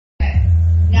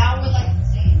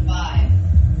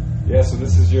Yeah, so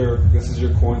this is your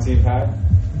quarantine pad?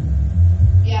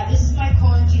 Yeah, this is my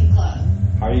quarantine club.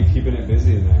 How are you keeping it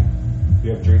busy in there? Do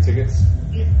you have drink tickets?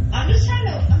 I'm trying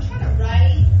to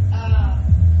write, and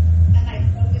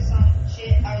like focus on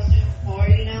shit I was doing before,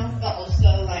 but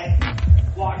also like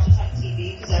watch this on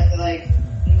TV because I feel like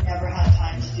we never had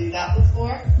time to do that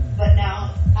before. But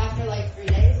now, after like 3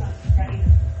 days, I'm ready to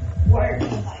work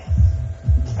and like.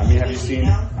 I mean, have you seen?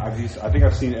 I think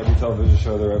I've seen every television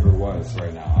show there ever was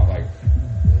right now.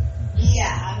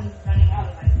 Yeah, I'm running out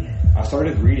of ideas. I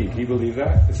started reading. Can you believe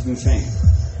that? This is insane.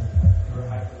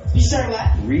 You started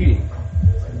what? Reading.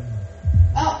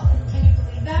 Oh, can you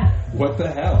believe that? What the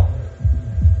hell?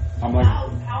 I'm like,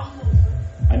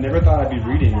 I never thought I'd be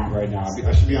reading right now.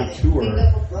 I should be on tour,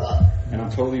 and I'm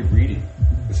totally reading.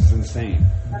 This is insane.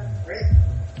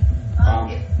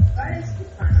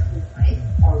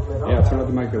 Yeah, turn up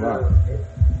the mic a lot.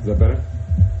 Is that better?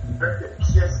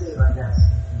 Just leave, I guess.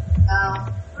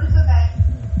 It's okay.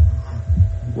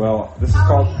 Well, this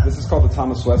is called the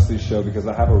Thomas Wesley Show because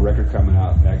I have a record coming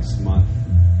out next month,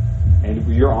 and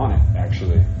you're on it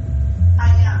actually. I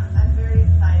am. I'm very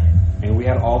excited. And we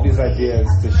had all these ideas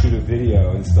to shoot a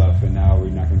video and stuff, and now we're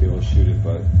not going to be able to shoot it.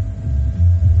 But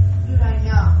dude, I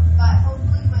know. But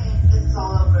hopefully, when this is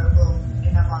all over, we'll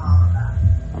get up on all of that.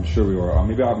 I'm sure we will.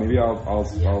 Maybe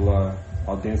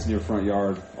I'll dance in your front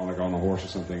yard on a horse or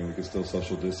something, and we can still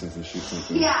social distance and shoot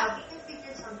something. Yeah, we can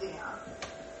figure something out.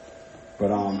 But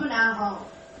do an at-home.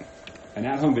 An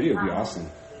at-home video would be awesome.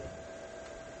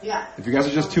 Yeah. If you guys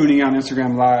are just tuning in on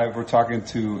Instagram Live, we're talking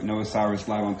to Noah Cyrus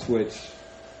live on Twitch.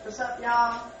 What's up,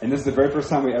 y'all? And this is the very first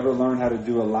time we ever learned how to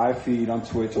do a live feed on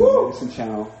Twitch on the Madison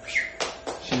channel.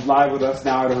 She's live with us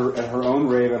now at her own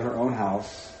rave at her own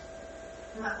house.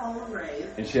 My own rave.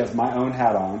 And she has my own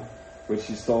hat on, which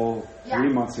she stole 3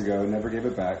 months ago, never gave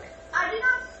it back. I did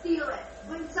not steal it.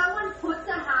 When someone put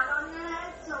the hat on your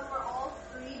head, so we're all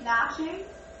three matching.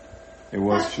 It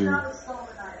was true. That's not a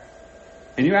stolen item.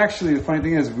 And you actually, the funny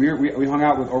thing is, we hung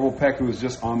out with Orville Peck, who was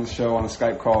just on the show on a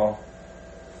Skype call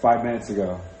 5 minutes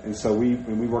ago. And so we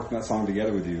worked on that song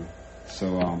together with you.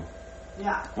 So,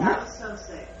 yeah, that was so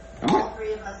sick. All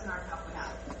three of us in our company.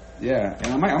 Yeah,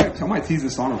 and I might tease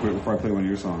this song real quick before I play one of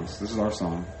your songs. This is our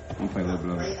song. I'm going to play a little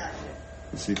bit of it.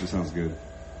 Let's see if it sounds good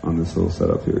on this little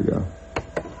setup. Here we go.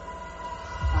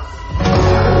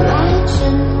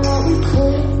 Imagine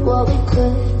what we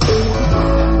could do.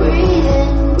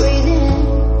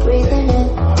 Breathing in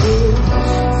you.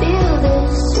 Feel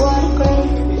this, what a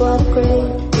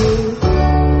great view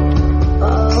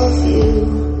of you.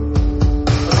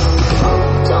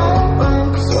 Don't run,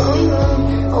 'cause when we run,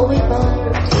 we run.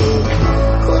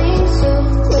 Cling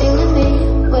to me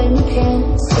when you can't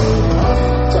see.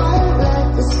 Don't let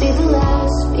this be the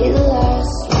last one.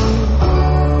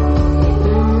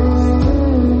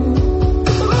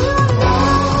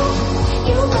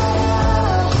 You better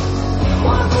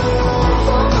wanna put it on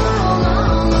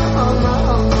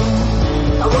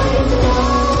I want you to know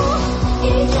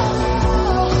each other.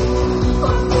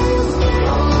 One feels good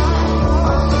on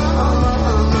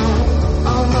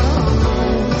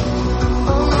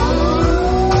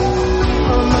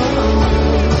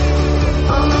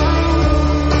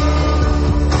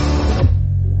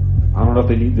I don't know if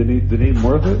they need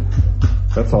more of it.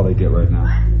 That's all they get right now.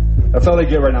 That's all they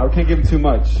get right now. We can't give them too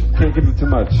much. We can't give them too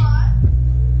much.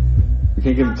 We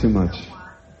can't give them too much.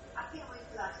 I can't wait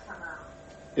for that to come out.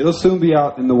 It'll soon be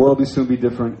out, and the world will soon be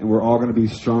different, and we're all going to be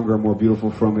stronger and more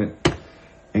beautiful from it.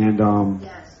 And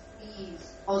yes,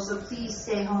 please. Also, please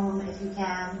stay home if you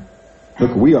can.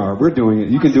 Look, we're doing it.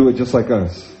 You can do it just like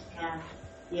us.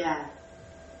 Yeah.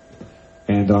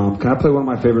 And can I play one of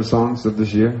my favorite songs of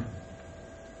this year?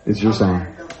 It's your song.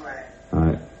 Go for it. All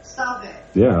right. Stop it.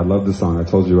 Yeah, I love this song. I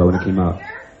told you right when it came out.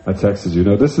 I texted you.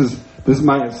 No, this is I'm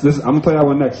gonna play that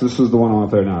one next. This was the one I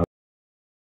want to play now.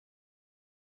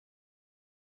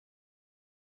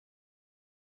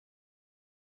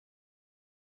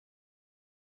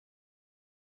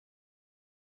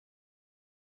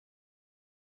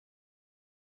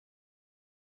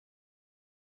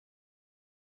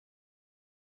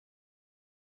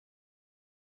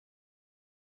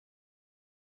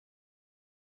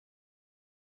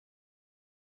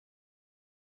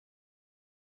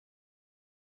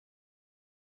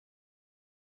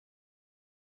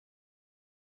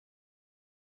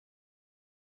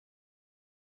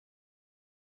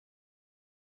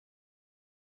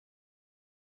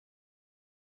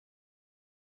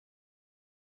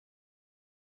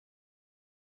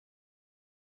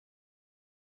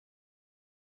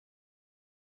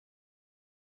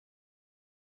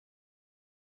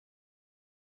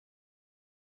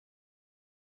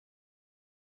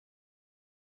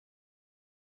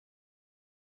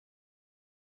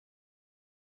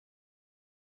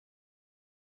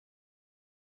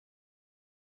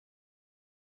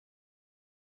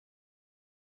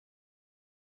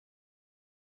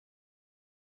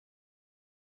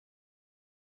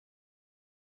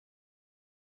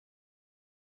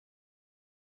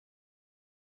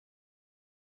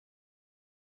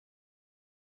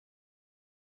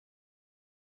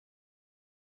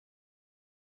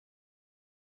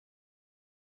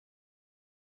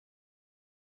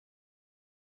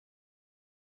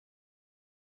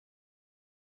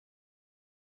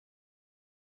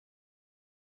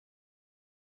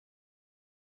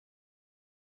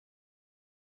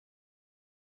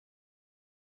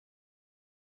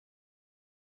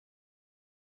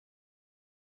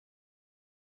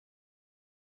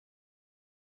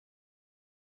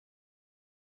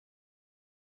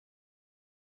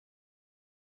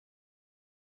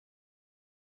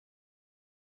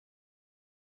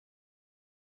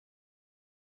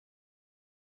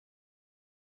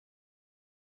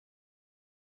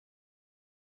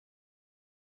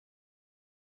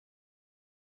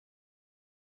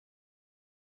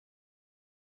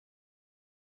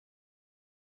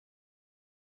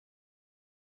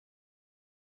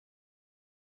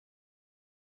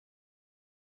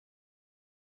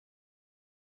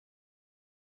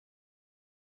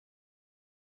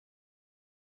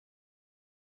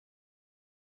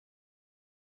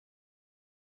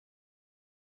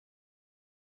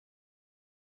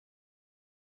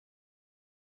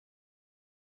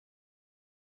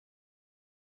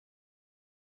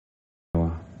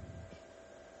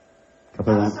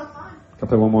 Can I play That one? was so fun. Can I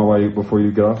play one more before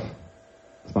you get off?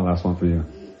 It's my last one for you.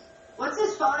 What's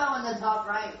this photo in the top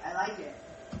right? I like it.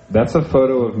 That's a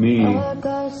photo of me. I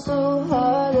got so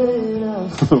hard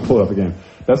that I Pull it up again.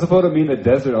 That's a photo of me in the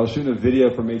desert. I was shooting a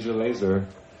video for Major Lazer,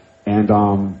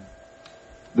 and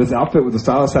this outfit with the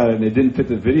stylist had it, and it didn't fit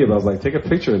the video. But I was like, take a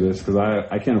picture of this because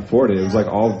I can't afford it. It was like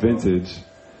all vintage,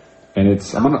 and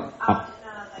it's I'm gonna. Out in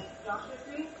like Joshua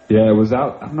Tree? Yeah, it was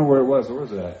out. I don't know where it was. Where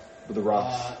was it at? With the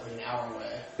rocks. Like an hour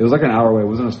away. It was like an hour away. It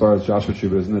wasn't as far as Joshua Tree,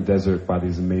 but it was in the desert by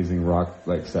these amazing rock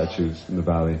like statues in the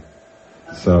valley.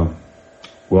 So,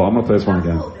 well, I'm gonna play this one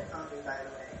again.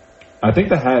 I think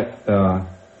the hat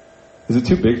is it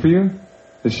too big for you?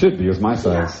 It should be. It was my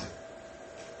size.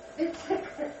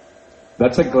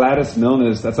 That's a Gladys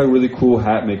Milnes. That's a really cool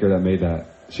hat maker that made that.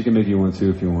 She can make you one too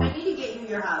if you I want. need to get you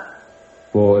your hat.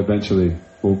 Well, eventually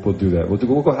we'll do that. We'll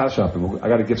go hat shopping. I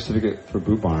got a gift certificate for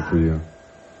Boot Barn for you.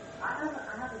 I have a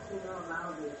cool little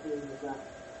Malibu too with that.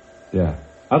 Yeah.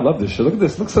 I love this shit. Look at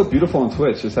this. It looks so beautiful on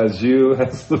Twitch. It has you,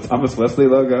 has the Thomas Wesley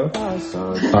logo.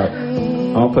 Alright.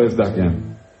 I'm gonna play this back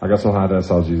in. I got so high that I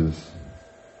saw Jesus.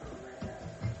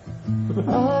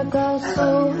 I got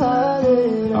so hard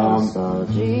that I saw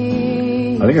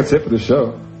Jesus. I think that's it for the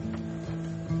show.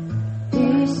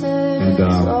 He said And, it's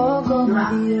all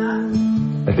gonna be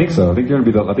I think so. I think you're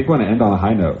gonna be I think we're gonna end on a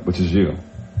high note, which is you.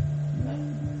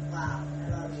 Wow, I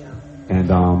love you.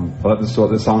 And I'll let this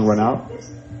song run out.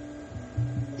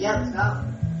 Yeah, let's go.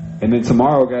 And then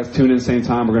tomorrow, guys, tune in same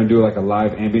time. We're gonna do like a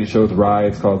live ambient show with Rye.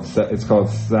 It's called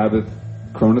Sabbath,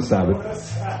 Corona Sabbath,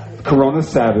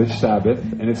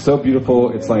 and it's so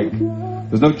beautiful. It's like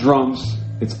there's no drums.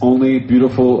 It's only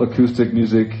beautiful acoustic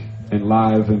music and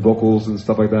live and vocals and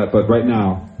stuff like that. But right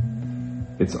now,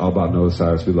 it's all about Noah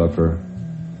Cyrus. We love her.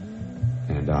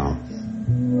 And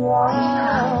I'm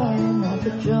like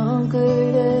a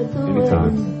drunkard at the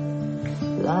anytime. wedding.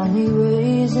 Lonely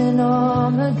raising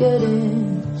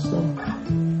Armageddon. So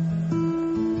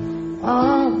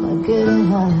I'm getting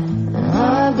high. And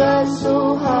I got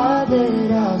so high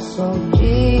that I saw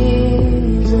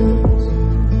Jesus.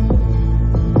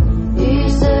 He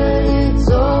said it's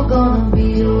all gonna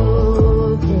be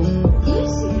okay.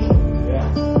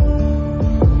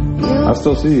 Yeah. I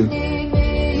still see you.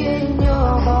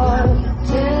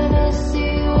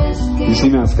 You see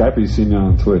me on Skype or you see me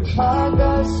on Twitch? I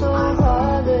got so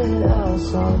high that I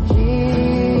saw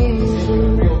Jesus.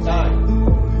 Real time.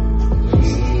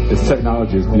 It's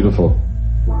technology. It's beautiful.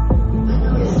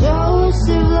 Joseph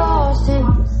lost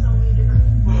him. So many different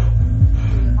people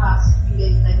in the past few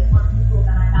days, like the more people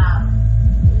that I have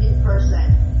in person.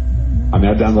 I mean,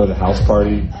 I downloaded House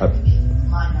Party.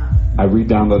 I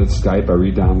re-downloaded Skype. I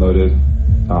re-downloaded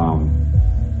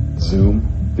Zoom.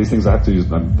 These things I have to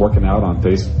use. I'm working out on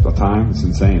FaceTime. It's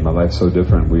insane. My life's so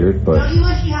different, weird. But Don't you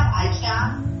wish you have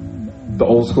iChat? the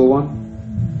old school one?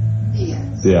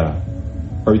 Yes. Yeah.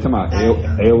 Are you talking about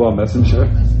AOL Messenger?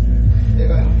 Yeah,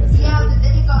 but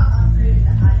then you got upgraded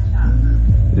to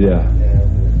iChat. Yeah.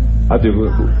 I do.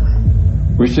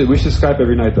 We should Skype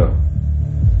every night though.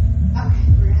 Okay,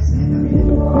 we're gonna say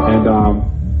And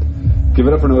give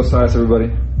it up for Noah Cyrus, everybody.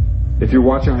 If you're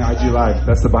watching on IG Live,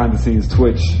 that's the behind the scenes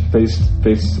Twitch,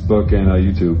 Facebook, and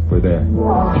YouTube. We're there.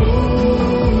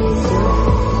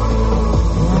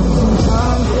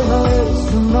 Sometimes it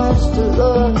hurts too much to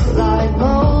look like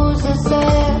Moses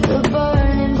at the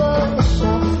burning bush. I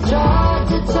tried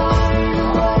to turn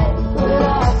away, but I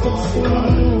could see.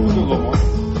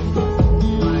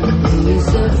 He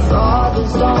said,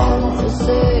 fathers, don't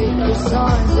forsake your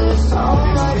sons. There's so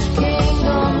much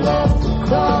kingdom left to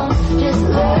come. Just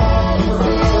let it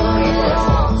fill your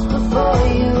lungs before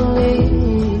you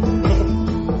leave.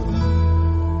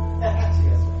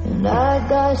 And I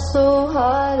got so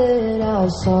high that I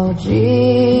saw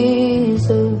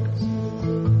Jesus.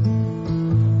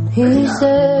 He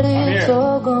said it's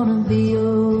all gonna be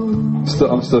okay.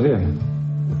 I'm still here.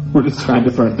 We're just trying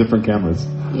different cameras.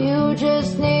 You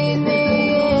just need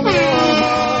me in your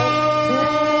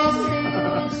heart.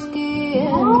 Whiskey and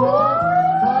blood.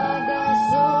 I got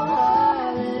so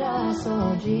high that I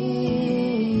saw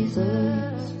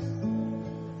Jesus.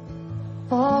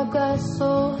 I got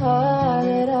so high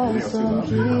that I saw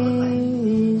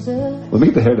Jesus. Let me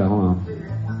get the hair down. Hold on.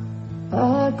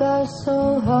 I got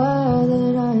so high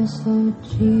that I saw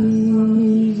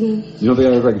Jesus. You don't think I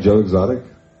look like Joe Exotic?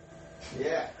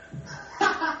 Yeah.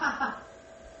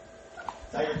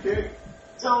 Tiger King.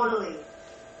 Totally.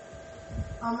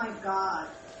 Oh my god.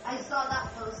 I saw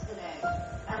that post today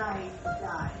and I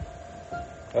died.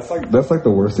 That's like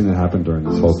the worst thing that happened during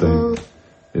this whole thing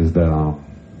is that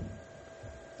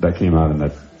that came out and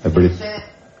that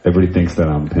everybody thinks that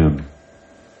I'm him.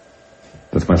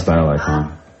 That's my style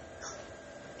icon.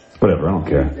 Whatever, I don't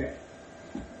care.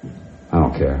 I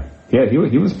don't care. Yeah,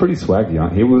 he was pretty swaggy.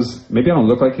 He was, maybe I don't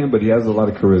look like him, but he has a lot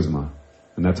of charisma.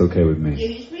 And that's okay with me. Yeah,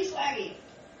 he's pretty swaggy.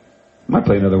 I might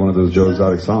play another one of those Joe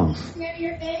Exotic songs. Is this the end of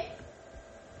your day?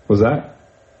 What's that?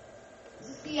 Is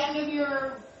this the end of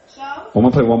your show? I'm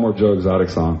gonna play one more Joe Exotic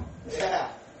song. Yeah.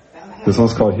 This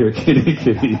one's called Here Kitty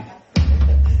Kitty. Okay.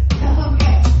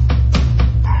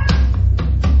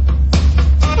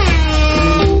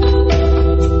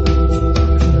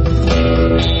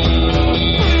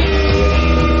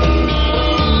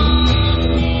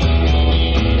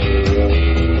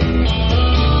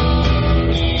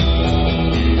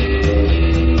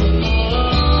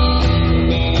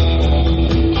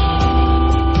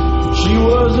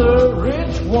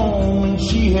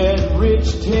 She had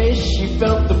rich taste, she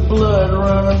felt the blood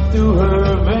running through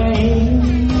her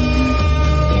veins.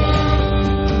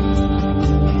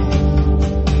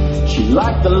 She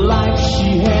liked the life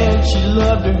she had, she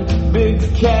loved her big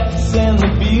cats and the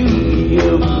beauty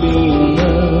of being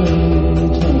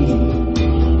untamed.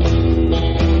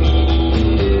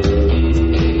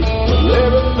 Well,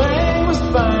 everything was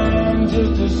fine,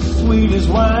 just as sweet as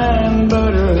wine,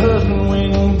 but her husband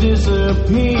went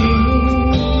disappeared.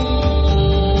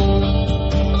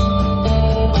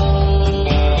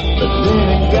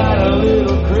 Got a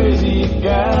little crazy,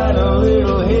 got a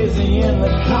little hazy, and the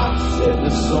cops said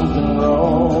there's something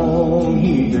wrong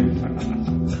here.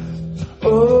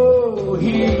 Oh,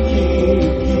 here,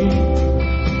 kid.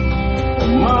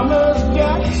 Mama's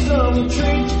got some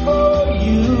treats for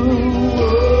you.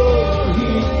 Oh,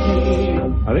 here,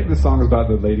 kid. I think this song is about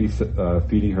the lady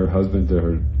feeding her husband to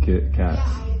her cats.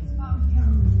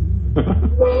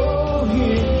 Oh,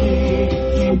 here,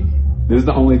 kid. This is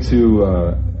the only two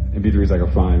MP3s I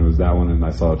could find was that one and I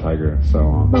Saw a Tiger. So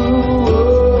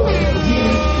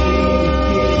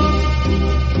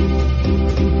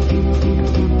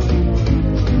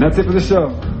and that's it for the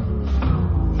show.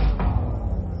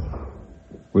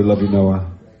 We love you, Noah.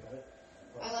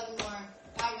 I love you more.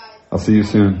 Bye, guys. I'll see you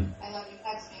soon. I love you.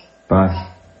 Text me. Bye.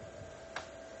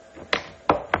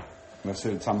 That's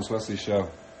it. Thomas Wesley Show.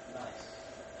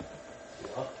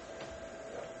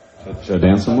 Should I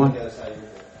dance some more?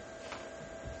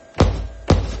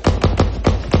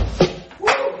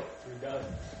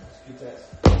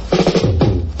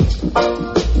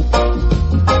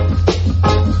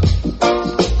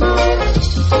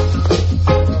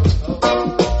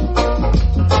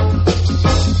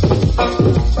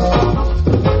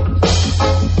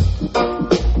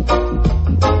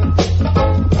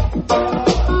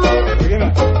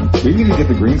 We need to get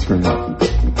the green screen up.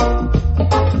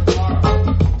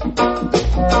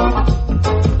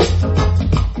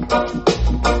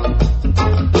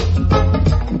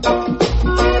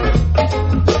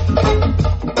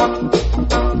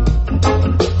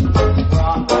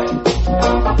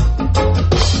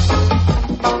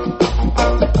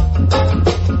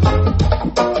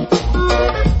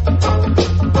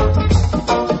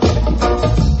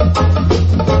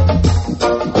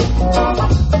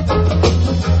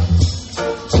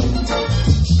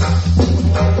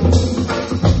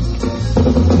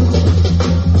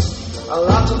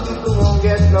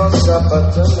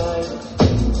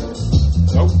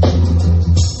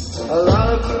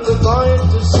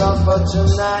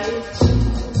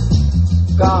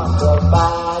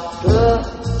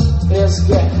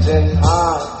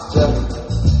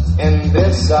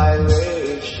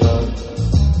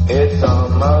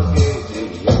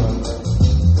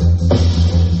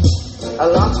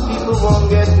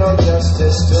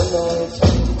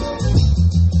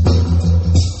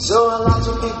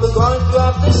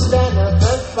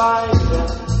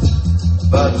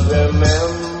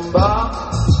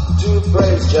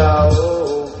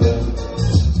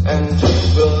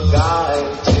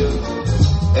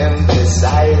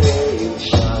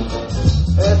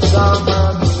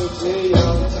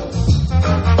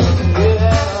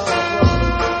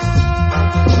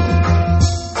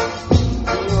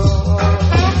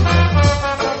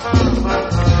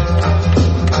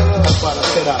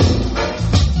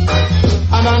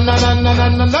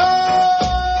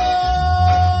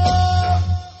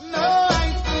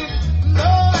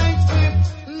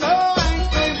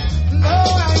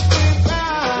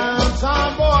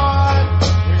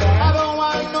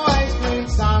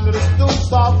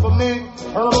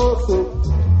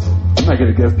 I get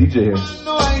a guest DJ here.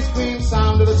 No ice cream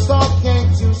sound of the song,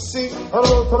 can't you see?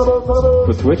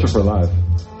 For Twitch or for live?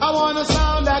 I want a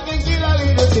sound that can kill a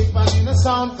little tick back in the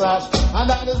sound clash. And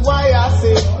that is why I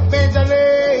say Major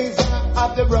Lazer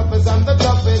of the roughest and the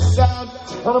toughest sound.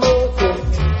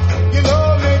 You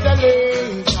know Major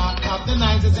Lazer of the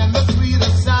nicest and the sweetest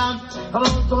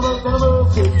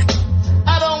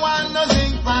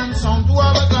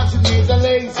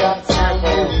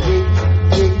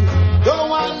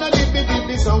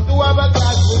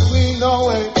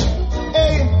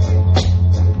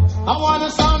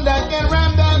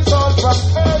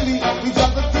from early, we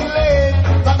juggle till late.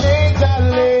 The major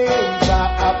laser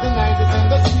of the 90s and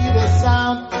the sweetest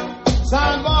sound.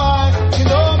 Sound boy, you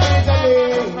know major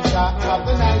laser of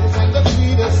the 90s and the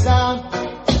sweetest sound.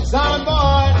 Sound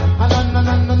boy, no, no,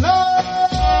 no, no, no.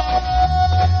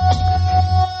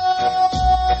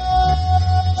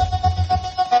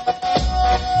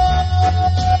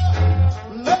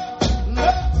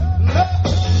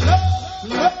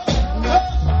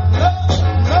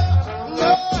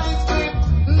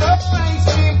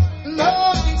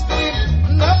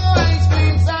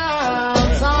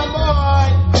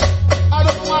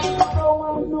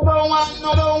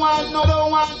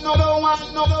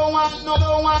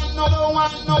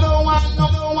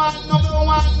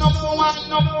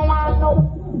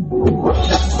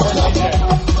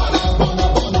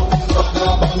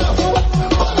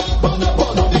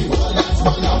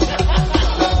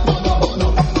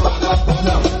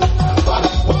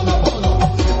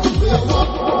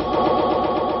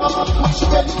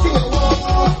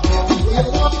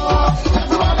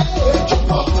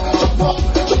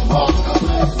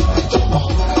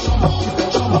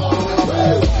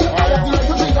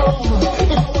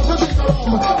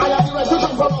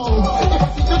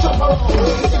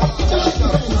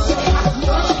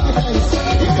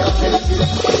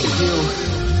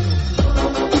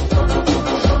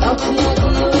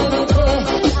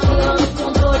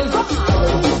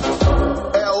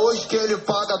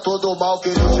 Todo o mal que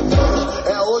ele te fez.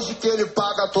 É hoje que ele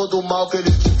paga todo o mal que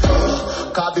ele te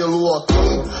fez. Cabelo ok,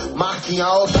 marquinha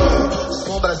ok,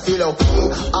 sobrancelha ok,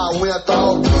 a unha tá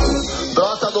ok.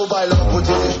 Brota no bailão pro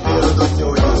desespero do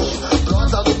seu ex.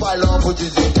 Brota no bailão pro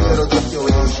desespero do seu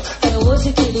ex. É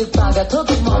hoje que ele paga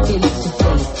todo o mal que ele te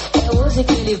fez. É hoje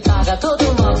que ele paga todo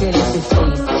o mal que ele te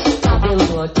fez.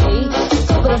 Cabelo ok,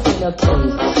 sobrancelha ok,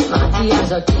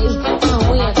 maquiagem ok,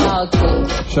 a unha tá ok.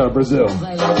 Shout out Brazil.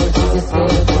 Bailão pro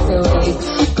desespero do seu ex.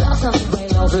 Brota no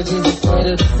bailão pro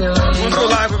desespero do seu ex.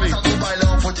 Brota no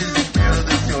bailão pro desespero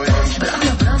do seu ex.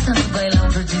 Brota no bailão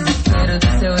pro desespero do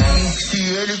seu ex. Se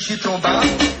ele te trombar,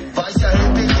 vai se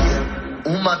arrepender.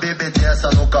 Uma bebê dessa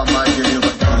nunca mais ele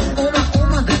vai ter.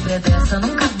 Uma bebê dessa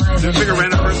nunca mais ele vai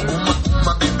ter.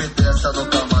 Uma bebê dessa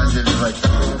nunca mais ele vai ter.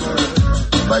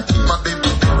 Vai ter. Uma bebê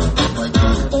vai ter.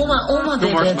 Uma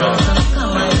bebê dessa nunca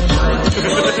mais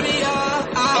ele vai ter.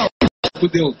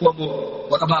 Fudeu, como?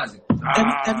 Bota a base.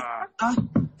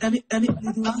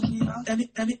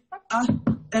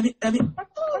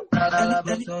 Ela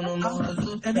botou no morro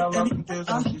azul, tava com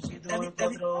tesão fugido,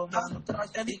 encontrou o mar no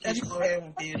troço e que escorreu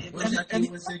um perigo. Hoje aqui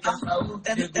você quer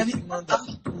saúde, eu se mandar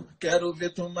tu. Quero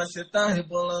ver tu macetar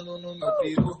rebolando no meu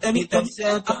peru. Então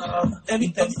senta,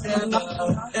 então senta,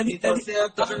 então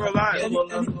senta,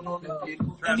 rebolando no meu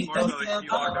peru. Então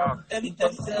senta,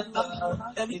 então senta,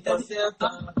 então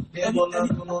senta,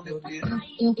 rebolando no meu peru.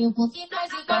 Eu vou ficar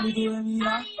de Vale do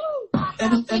MA.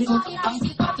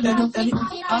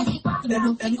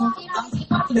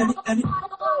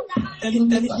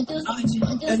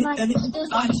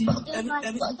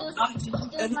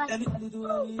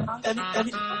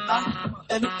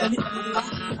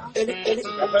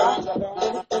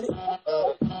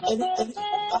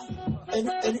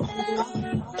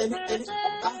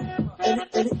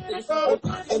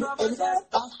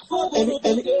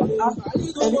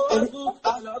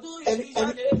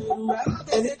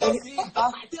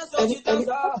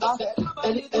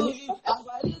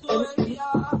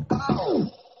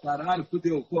 Caralho,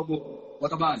 fudeu, como?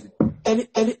 Bota a base.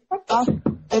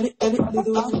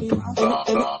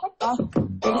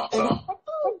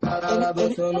 Ela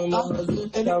botou no morro azul,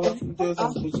 tava com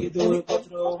tesão fugido,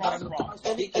 encontrou o mar no troço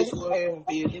e que escorreu um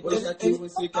perigo. Hoje aqui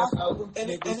você quer saúde,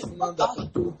 nego se manda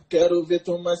tu. Quero ver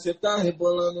tu macetar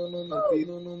rebolando no meu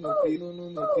pino, no meu pino,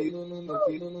 no meu pino, no meu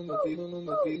pino, no meu pino, no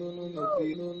meu pino, no meu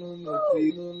pino, no meu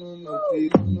pino, no meu pino, no meu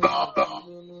pino, no meu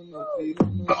pino, no meu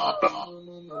pino,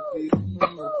 no meu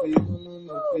pino, no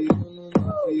meu pino, no meu pino, no meu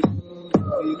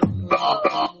pino.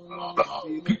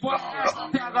 Que porra é essa,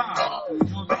 PH?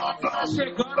 Tá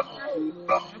chegando, né?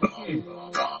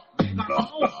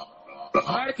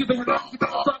 Olha que verdade que tá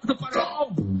no toque do paredão.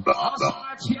 Nossa,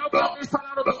 Latiel, quero ver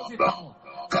salário do então.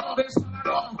 Quero ver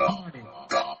salário do Antônio.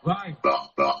 Vai.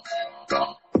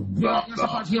 Minha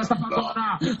safadinha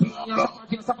safadona. Minha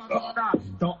safadinha safadona.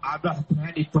 Então abre as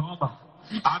pernas e toma.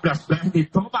 Abre as pernas e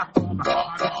toma, toma.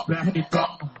 Abre as pernas e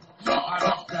toma. Abre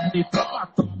as pernas e toma,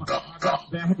 toma. Abre as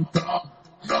pernas e toma.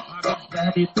 Abre as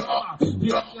pernas e toma.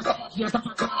 Minha safadinha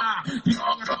safadona.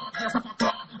 Minha safadinha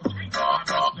safadona.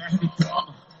 Abre as pernas e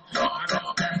toma. Abre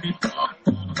as pernas e toma,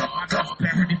 toma. Abre as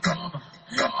pernas e toma.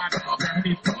 Abre as pernas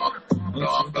e toma,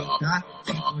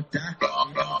 toma.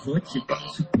 botar, vou te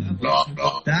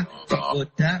botar,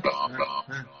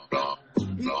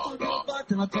 E quando eu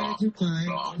boto ela pede mais,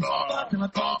 bota ela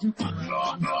pede mais,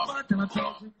 bota ela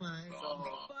pede mais,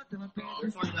 bota ela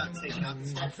pede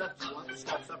mais.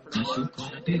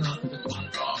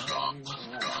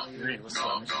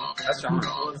 That's John.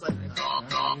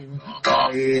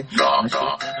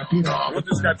 We'll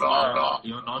just get tomorrow.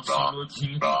 Eu não te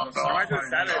iludi, eu só Might do Saturday,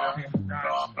 falei a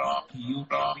verdade. Que o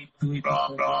meu intuito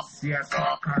com você é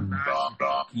sacanagem.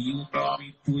 Que o meu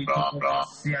intuito com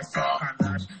você é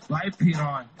sacanagem. Vai,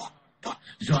 piranha.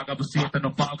 Joga a buceta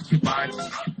no palco, te bate.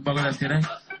 Um bagulho assim, né?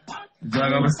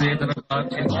 Joga a buceta no palco,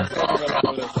 te bate.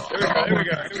 Here we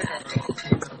go.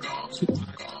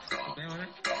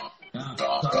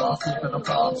 Joga a buceta no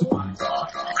palco, te bate.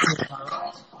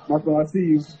 Marco, I see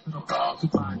you. Are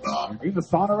you in the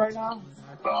sauna right now?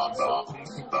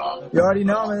 You already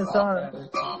know I'm in the sauna.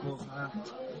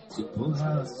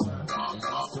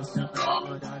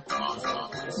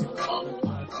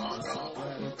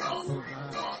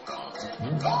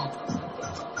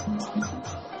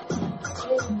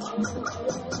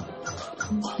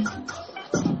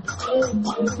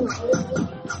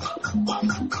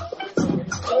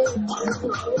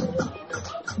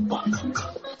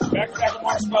 Back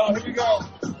marshmallow, here we go.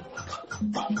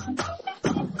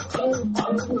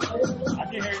 I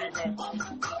can hear you, but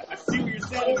I see what you're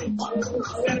sending me. You're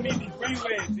sending me these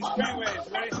brainwaves,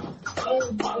 ready?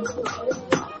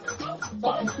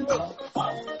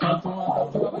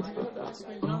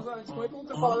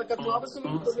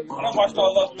 I know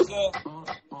marshmallow loves Brazil.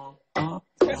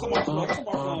 Get some marshmallow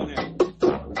in there.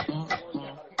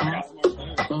 I got some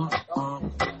marshmallow.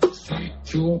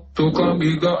 Juntou com a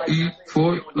amiga e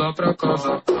foi lá pra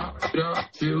casa. Abre a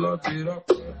geladeira,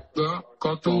 pega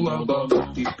catuaba.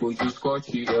 Depois do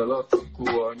Scott ela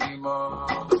ficou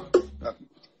animada.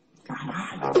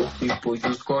 Depois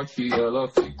do Scott ela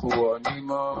ficou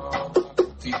animada.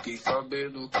 Fiquei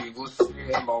sabendo que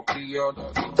você é mal criada.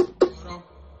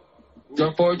 Já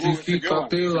pode ficar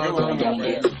pelada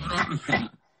também.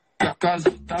 A casa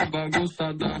tá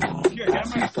bagunçada,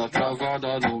 tá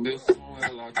travada no meu som,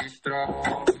 ela distrai.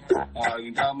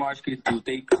 Ainda mais que tu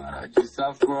tem cara de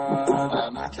safada.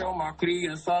 A noite é uma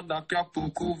criança, daqui a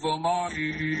pouco vamos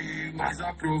aí. Mas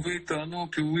aproveitando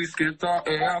que o esquenta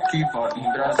é aqui, vai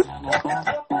embrasando.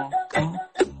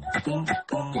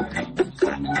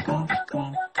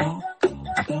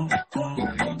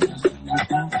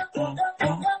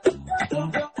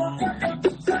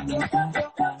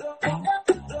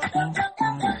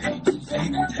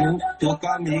 Tô com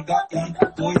a amiga e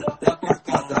foi lá pra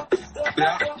casa.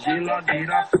 Pra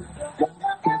geladeira.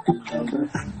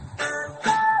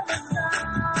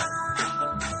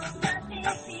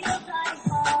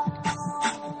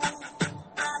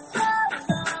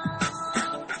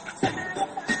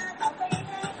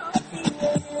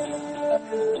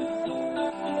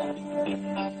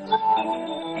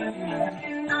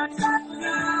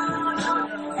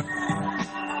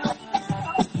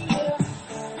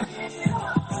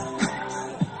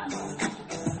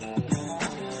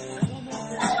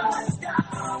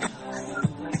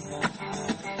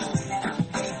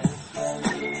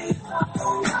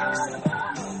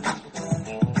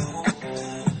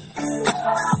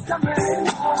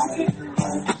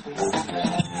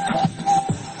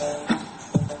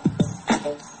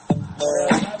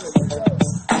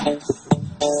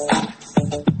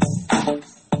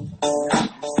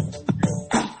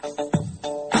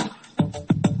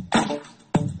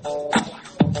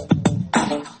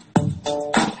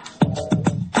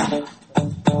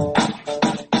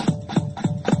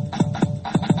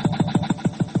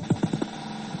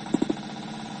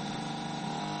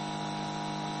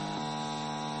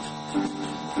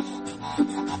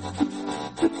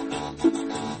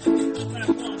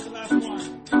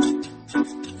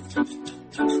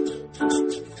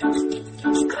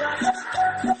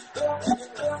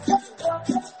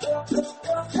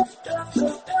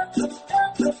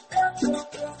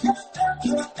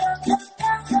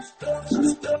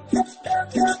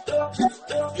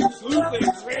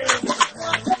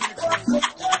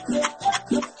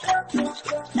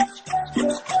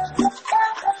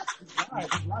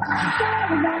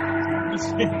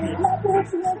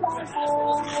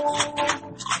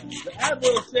 That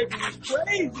little shaking is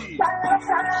crazy.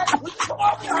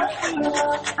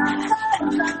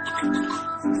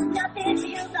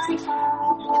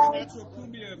 Natural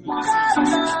cumbia music.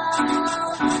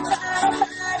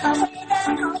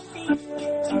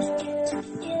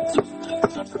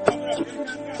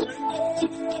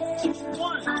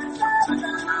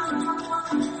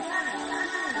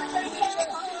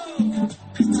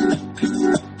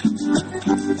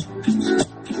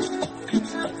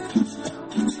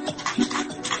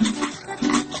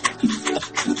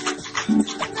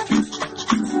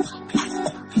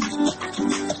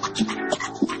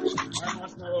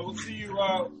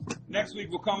 Next week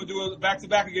we'll come and do it back to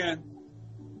back again.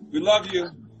 We love you.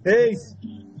 Peace.